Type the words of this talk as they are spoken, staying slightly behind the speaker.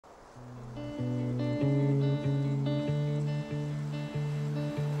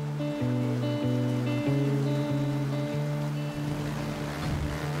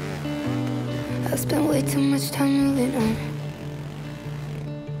spent way too much time moving on.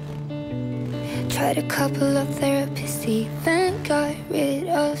 Tried a couple of therapists, even got rid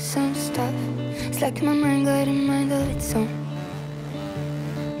of some stuff. It's like my mind got a mind of its own.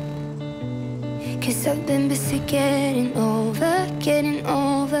 'Cause I've been busy getting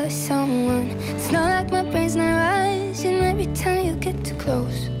over someone. It's not like my brain's not rising every time you get too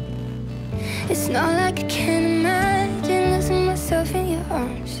close. It's not like I can't imagine losing myself in your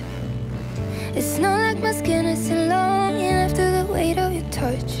arms. It's not like my skin isn't longing after the weight of your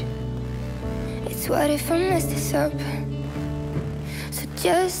touch. It's what if I mess this up? So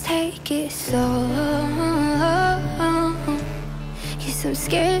just take it slow, 'cause I'm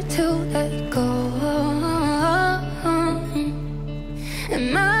scared to let go. And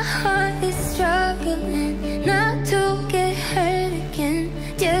my heart is struggling not to get hurt again.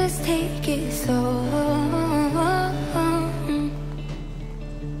 Just take it slow.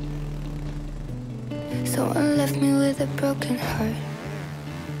 Someone left me with a broken heart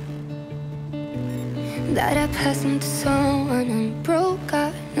that I passed on to someone and broke,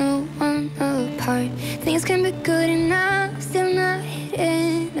 got no one apart. Things can be good enough, still not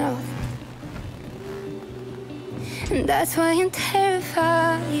enough. And that's why I'm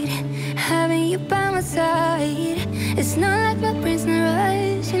terrified, having you by my side. It's not like my brain's not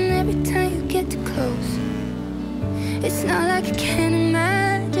rushing every time you get too close. It's not like I can't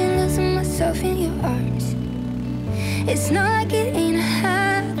imagine losing myself in your arms. It's not like it ain't a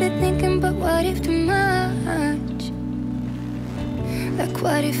habit thinking, but what if too much? Like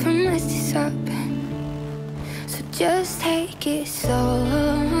what if I mess this up? So just take it slow,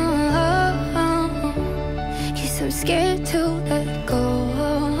 'cause I'm scared to let go.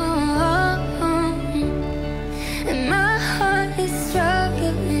 And my heart is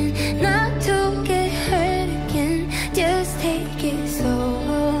struggling not to get hurt again. Just take it slow.